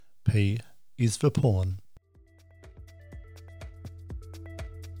P is for porn.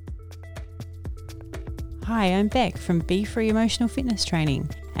 Hi, I'm Beck from Be Free Emotional Fitness Training,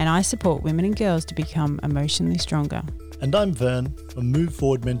 and I support women and girls to become emotionally stronger. And I'm Vern from Move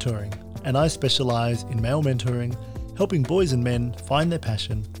Forward Mentoring, and I specialise in male mentoring, helping boys and men find their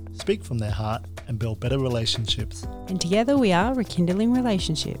passion, speak from their heart, and build better relationships. And together we are Rekindling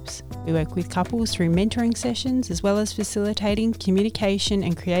Relationships. We work with couples through mentoring sessions as well as facilitating communication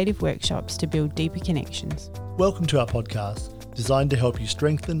and creative workshops to build deeper connections. Welcome to our podcast, designed to help you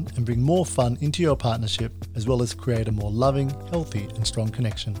strengthen and bring more fun into your partnership, as well as create a more loving, healthy, and strong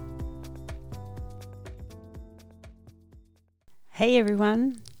connection. Hey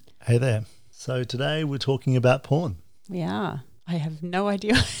everyone. Hey there. So today we're talking about porn. We are. I have no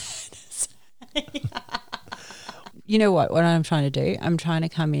idea what to say. You know what I'm trying to do? I'm trying to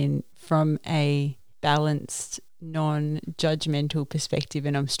come in from a balanced, non-judgmental perspective,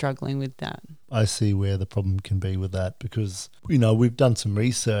 and I'm struggling with that. I see where the problem can be with that because, we've done some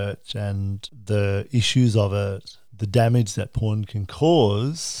research and the issues of it, the damage that porn can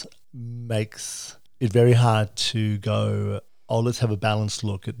cause makes it very hard to go, let's have a balanced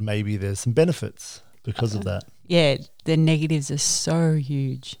look at maybe there's some benefits because of that. Yeah, the negatives are so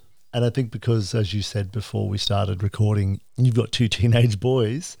huge. And I think because, as you said before we started recording, you've got two teenage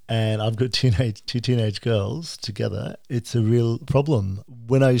boys and I've got two teenage girls together, it's a real problem.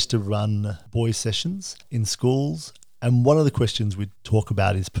 When I used to run boys sessions in schools, and one of the questions we talk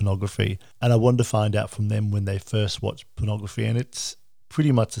about is pornography, and I wanted to find out from them when they first watched pornography, and it's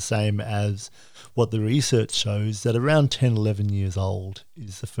pretty much the same as what the research shows, that around 10, 11 years old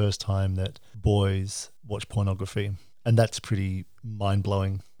is the first time that boys watch pornography. And that's pretty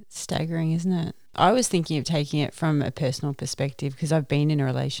mind-blowing. It's staggering, isn't it? I was thinking of taking it from a personal perspective because I've been in a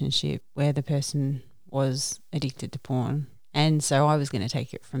relationship where the person was addicted to porn. And so I was going to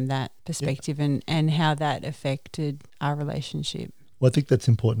take it from that perspective and how that affected our relationship. Well, I think that's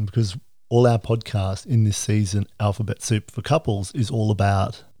important because all our podcasts in this season, Alphabet Soup for Couples, is all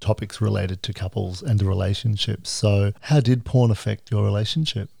about topics related to couples and the relationships. So how did porn affect your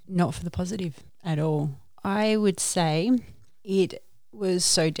relationship? Not for the positive at all. I would say it was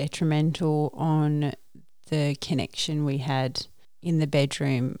so detrimental on the connection we had in the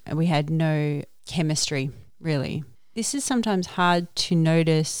bedroom. We had no chemistry, really. This is sometimes hard to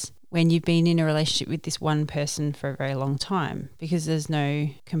notice when you've been in a relationship with this one person for a very long time because there's no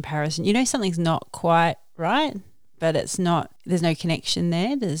comparison. You know something's not quite right, but there's no connection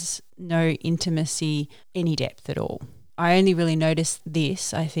there. There's no intimacy, any depth at all. I only really noticed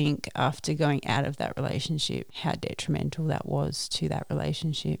this, I think, after going out of that relationship, how detrimental that was to that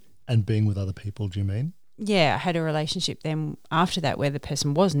relationship. And being with other people, do you mean? Yeah, I had a relationship then after that where the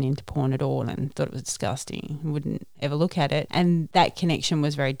person wasn't into porn at all and thought it was disgusting, wouldn't ever look at it. And that connection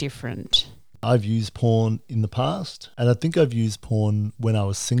was very different. I've used porn in the past, and I think I've used porn when I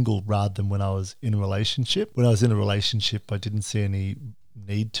was single rather than when I was in a relationship. When I was in a relationship, I didn't see any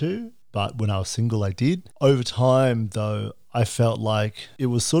need to. But when I was single, I did. Over time, though, I felt like it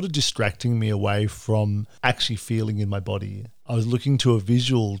was sort of distracting me away from actually feeling in my body. I was looking to a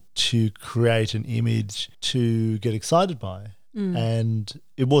visual to create an image to get excited by. And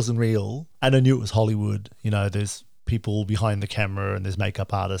it wasn't real. And I knew it was Hollywood. There's people behind the camera and there's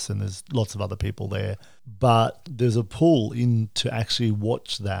makeup artists and there's lots of other people there. But there's a pull in to actually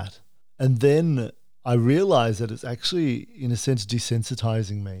watch that. And then I realized that it's actually, in a sense,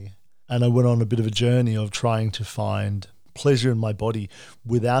 desensitizing me. And I went on a bit of a journey of trying to find pleasure in my body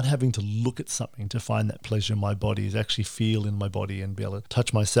without having to look at something to find that pleasure in my body, is actually feel in my body and be able to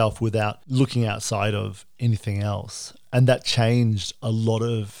touch myself without looking outside of anything else. And that changed a lot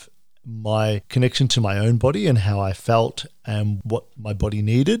of my connection to my own body and how I felt and what my body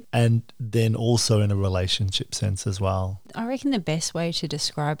needed, and then also in a relationship sense as well. I reckon the best way to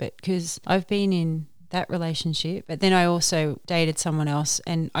describe it, because I've been in that relationship, but then I also dated someone else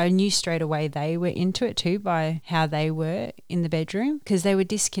and I knew straight away they were into it too by how they were in the bedroom, because they were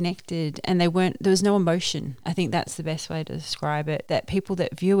disconnected and there was no emotion. I think that's the best way to describe it, that people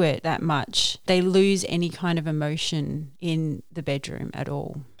that view it that much, they lose any kind of emotion in the bedroom at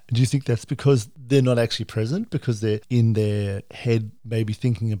all. Do you think that's because they're not actually present, because they're in their head maybe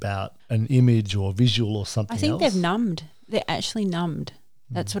thinking about an image or visual or something else? I think they've numbed. They're actually numbed.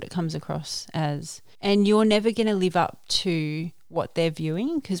 That's what it comes across as. And you're never going to live up to what they're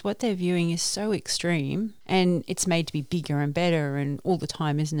viewing, because what they're viewing is so extreme, and it's made to be bigger and better and all the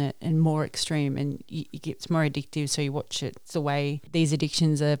time, isn't it? And more extreme, and it gets more addictive, so you watch it. It's the way these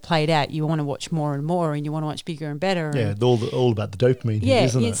addictions are played out. You want to watch more and more, and you want to watch bigger and better. Yeah, all about the dopamine hit,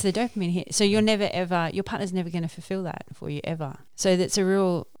 isn't it? Yeah, it's the dopamine hit. So you're never ever, your partner's never going to fulfill that for you ever. So that's a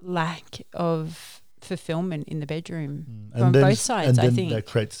real lack of fulfillment in the bedroom from both sides, I think. And then that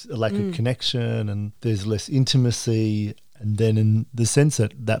creates a lack of connection, and there's less intimacy. And then in the sense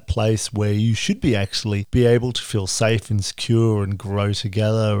that place where you should be able to feel safe and secure and grow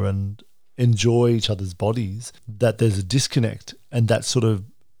together and enjoy each other's bodies, that there's a disconnect, and that sort of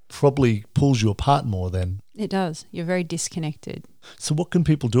probably pulls you apart more then. It does. You're very disconnected. So what can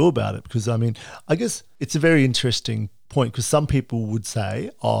people do about it? Because, I mean, I guess it's a very interesting point, because some people would say,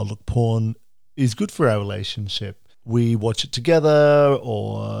 oh, look, porn is good for our relationship. We watch it together,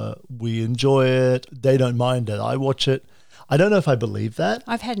 or we enjoy it. They don't mind that I watch it. I don't know if I believe that.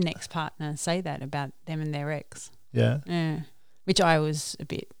 I've had an ex-partner say that about them and their ex. Yeah. Yeah. Which I was a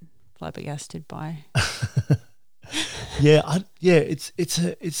bit flabbergasted by. It's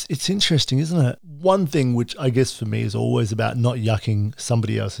interesting, isn't it? One thing which I guess for me is always about not yucking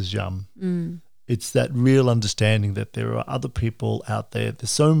somebody else's yum. It's that real understanding that there are other people out there.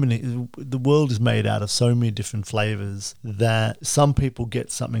 There's so many, the world is made out of so many different flavors that some people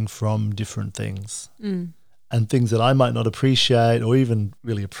get something from different things. And things that I might not appreciate or even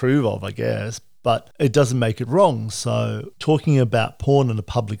really approve of, I guess, but it doesn't make it wrong. So talking about porn in a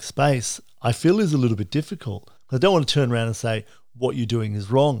public space, I feel is a little bit difficult. I don't want to turn around and say what you're doing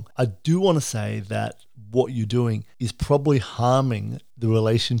is wrong. I do want to say that what you're doing is probably harming the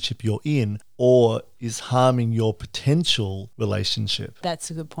relationship you're in, or is harming your potential relationship.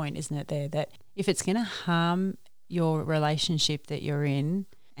 That's a good point, isn't it, there? That if it's going to harm your relationship that you're in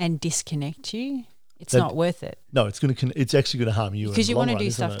and disconnect you, it's not worth it. No, it's actually going to harm you. Because you want to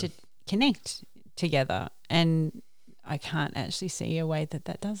do stuff to connect together, and I can't actually see a way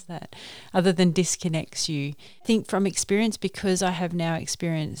that does that other than disconnects you. I think from experience, because I have now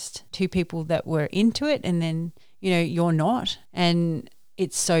experienced two people that were into it and then, you're not, and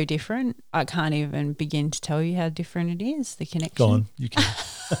it's so different. I can't even begin to tell you how different it is, the connection. Go on, you can.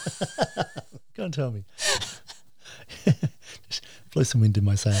 Go and tell me. Just blow some wind in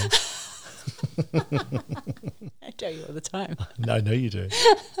my sails. I tell you all the time. No, you do.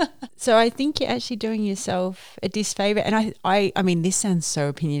 So I think you're actually doing yourself a disfavour. And I mean, this sounds so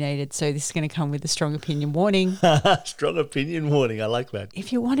opinionated, so this is going to come with a strong opinion warning. Strong opinion warning. I like that.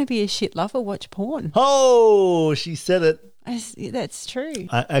 If you want to be a shit lover, watch porn. Oh, she said it. That's true.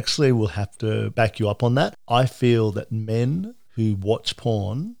 I actually will have to back you up on that. I feel that men who watch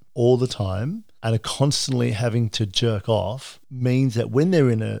porn all the time and are constantly having to jerk off means that when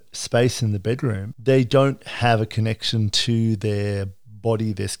they're in a space in the bedroom, they don't have a connection to their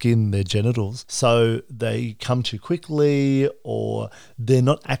body, their skin, their genitals. So they come too quickly, or they're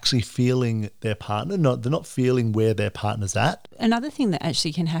not actually feeling their partner. They're not feeling where their partner's at. Another thing that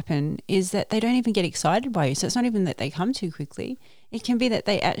actually can happen is that they don't even get excited by you. So it's not even that they come too quickly. It can be that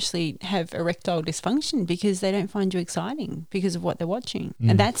they actually have erectile dysfunction because they don't find you exciting because of what they're watching.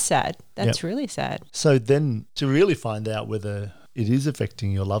 And that's sad. That's really sad. So then to really find out whether it is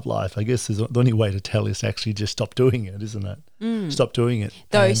affecting your love life, I guess the only way to tell is to actually just stop doing it, isn't it? Stop doing it.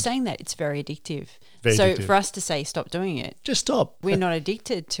 Though saying that, it's very addictive. For us to say stop doing it, just stop. We're not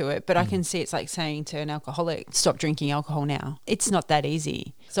addicted to it, but I can see it's like saying to an alcoholic, stop drinking alcohol now. It's not that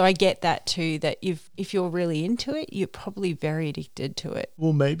easy. So I get that too, that if you're really into it, you're probably very addicted to it.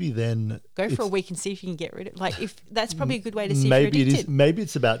 Well, maybe then go for a week and see if you can get rid of it. Like, if that's probably a good way to see if you're addicted. Maybe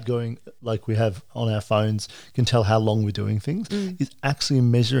it's about going, like we have on our phones, can tell how long we're doing things, is actually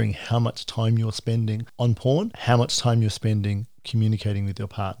measuring how much time you're spending on porn, how much time you're spending communicating with your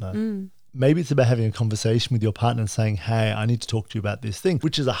partner. Maybe it's about having a conversation with your partner and saying, hey, I need to talk to you about this thing,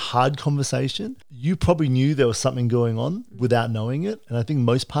 which is a hard conversation. You probably knew there was something going on without knowing it. And I think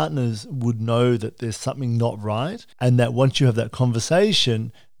most partners would know that there's something not right, and that once you have that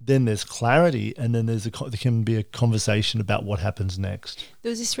conversation, then there's clarity, and then there can be a conversation about what happens next. There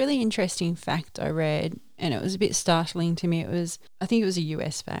was this really interesting fact I read, and it was a bit startling to me. I think it was a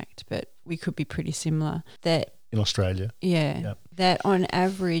US fact, but we could be pretty similar, that in Australia. Yeah. That on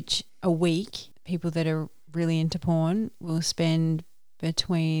average a week, people that are really into porn will spend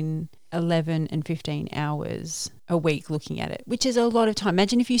between 11 and 15 hours a week looking at it, which is a lot of time.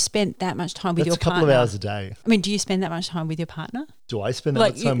 Imagine if you spent that much time with your partner. That's a couple of hours a day. I mean, do you spend that much time with your partner? Do I spend that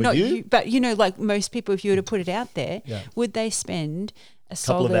much time with you? But, like most people, if you were to put it out there, would they spend a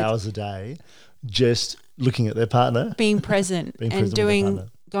couple of hours a day just looking at their partner? Being present and doing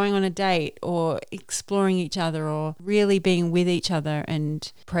going on a date or exploring each other or really being with each other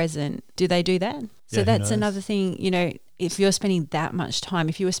and present, do they do that? So Yeah, who that's knows? another thing, you know, if you're spending that much time,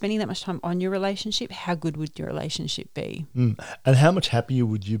 if you were spending that much time on your relationship, how good would your relationship be? And how much happier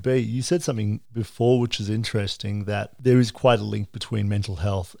would you be? You said something before which is interesting, that there is quite a link between mental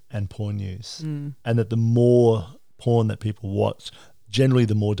health and porn use, and that the more porn that people watch, generally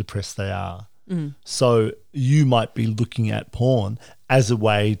the more depressed they are. So you might be looking at porn as a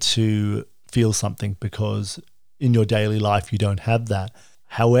way to feel something because in your daily life you don't have that.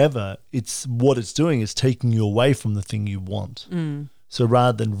 However, what it's doing is taking you away from the thing you want. So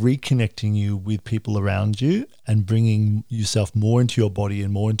rather than reconnecting you with people around you and bringing yourself more into your body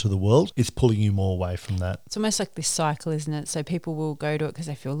and more into the world, it's pulling you more away from that. It's almost like this cycle, isn't it? So people will go to it because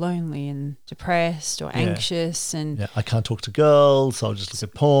they feel lonely and depressed or anxious, and I can't talk to girls, so I'll just look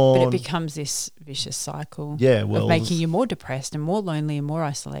at porn. but it becomes this vicious cycle well, of making you more depressed and more lonely and more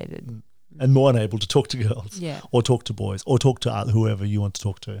isolated. And more unable to talk to girls or talk to boys or talk to whoever you want to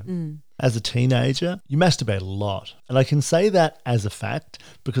talk to. As a teenager, you masturbate a lot. And I can say that as a fact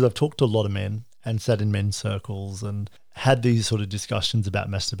because I've talked to a lot of men and sat in men's circles and had these sort of discussions about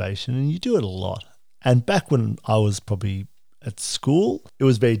masturbation, and you do it a lot. And back when I was probably at school, it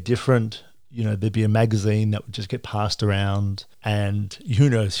was very different. You know, there'd be a magazine that would just get passed around and who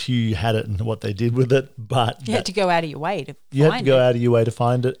knows who had it and what they did with it. But You had to go out of your way to you had to find go it. out of your way to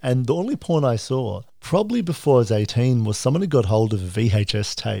find it. And the only porn I saw, probably before I was 18, was someone who got hold of a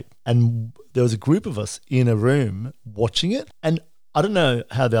VHS tape. And there was a group of us in a room watching it. And I don't know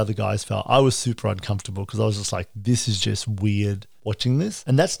how the other guys felt. I was super uncomfortable because I was just like, this is just weird watching this.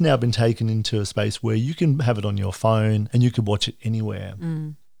 And that's now been taken into a space where you can have it on your phone and you can watch it anywhere.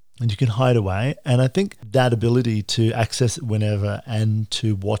 And you can hide away. And I think that ability to access it whenever and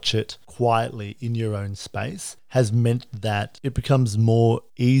to watch it quietly in your own space has meant that it becomes more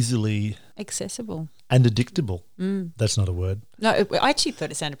easily accessible and addictable. That's not a word. No, I actually thought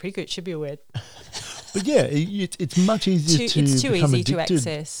it sounded pretty good. It should be a word. But yeah, it's much easier it's too become easy to addicted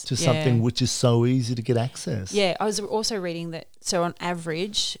access. to something which is so easy to get access. Yeah, I was also reading that, so on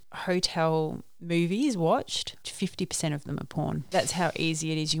average, hotel movies watched, 50% of them are porn. That's how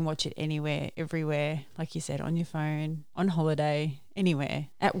easy it is. You can watch it anywhere, everywhere, like you said, on your phone, on holiday, anywhere.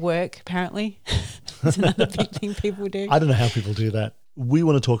 At work, apparently. It's another big thing people do. I don't know how people do that. We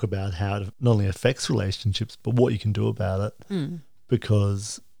want to talk about how it not only affects relationships, but what you can do about it,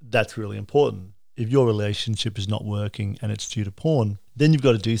 because that's really important. If your relationship is not working and it's due to porn, then you've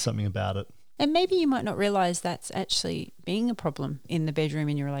got to do something about it. And maybe you might not realise that's actually being a problem in the bedroom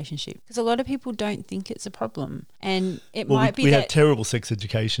in your relationship, because a lot of people don't think it's a problem. And it might be we that have terrible sex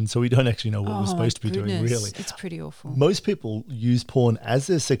education, so we don't actually know what we're supposed to be doing, really. It's pretty awful. Most people use porn as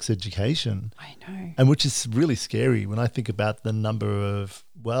their sex education. I know. And which is really scary when I think about the number of,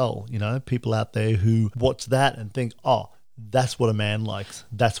 people out there who watch that and think, oh, that's what a man likes.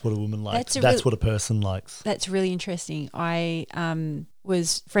 That's what a woman likes. That's what a person likes. That's really interesting. I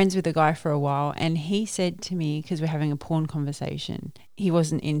was friends with a guy for a while, and he said to me, because we're having a porn conversation, he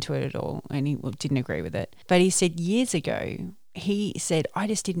wasn't into it at all and he didn't agree with it. But he said years ago, he said, I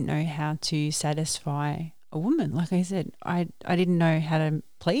just didn't know how to satisfy a woman. Like I said, I didn't know how to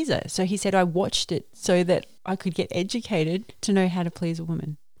please her. So he said, I watched it so that I could get educated to know how to please a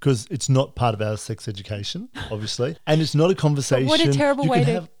woman. Because it's not part of our sex education, obviously. And it's not a conversation. But what a terrible way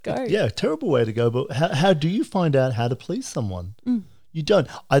to go. Yeah, terrible way to go. But how do you find out how to please someone? You don't.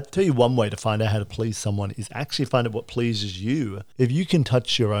 I tell you, one way to find out how to please someone is actually find out what pleases you. If you can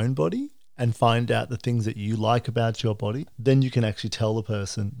touch your own body and find out the things that you like about your body, then you can actually tell the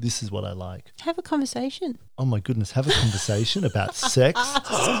person, this is what I like. Have a conversation. Oh my goodness, have a conversation about sex.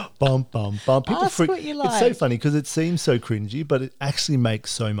 Bum, bum, bum. People Ask what you like. It's so funny because it seems so cringy, but it actually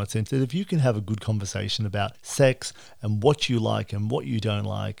makes so much sense that if you can have a good conversation about sex and what you like and what you don't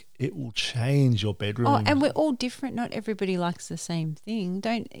like, it will change your bedroom. Oh, and we're all different. Not everybody likes the same thing.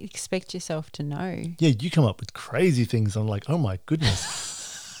 Don't expect yourself to know. Yeah, you come up with crazy things. I'm like, oh my goodness.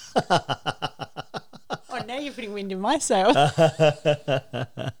 Oh, now you're putting wind in my sail.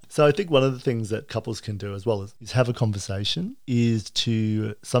 So I think one of the things that couples can do as well is have a conversation, is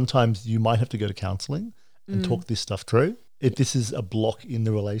to sometimes you might have to go to counselling and talk this stuff through if this is a block in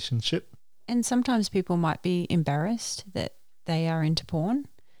the relationship. And sometimes people might be embarrassed that they are into porn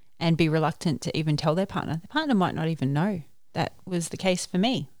and be reluctant to even tell their partner. The partner might not even know. That was the case for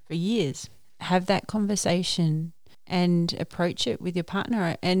me for years. Have that conversation and approach it with your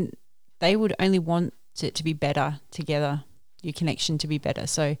partner, and they would only want it to be better together, your connection to be better.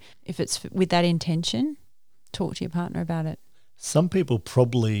 So if it's with that intention, talk to your partner about it. Some people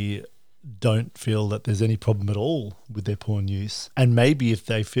probably don't feel that there's any problem at all with their porn use. And maybe if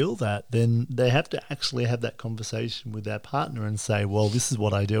they feel that, then they have to actually have that conversation with their partner and say, well, this is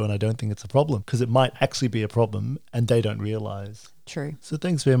what I do and I don't think it's a problem, because it might actually be a problem and they don't realize. True. So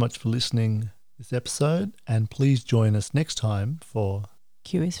thanks very much for listening this episode, and please join us next time for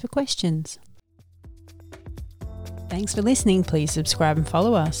Q is for questions. Thanks for listening. Please subscribe and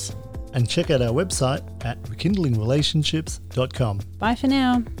follow us. And check out our website at rekindlingrelationships.com. Bye for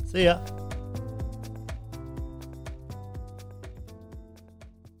now. See ya.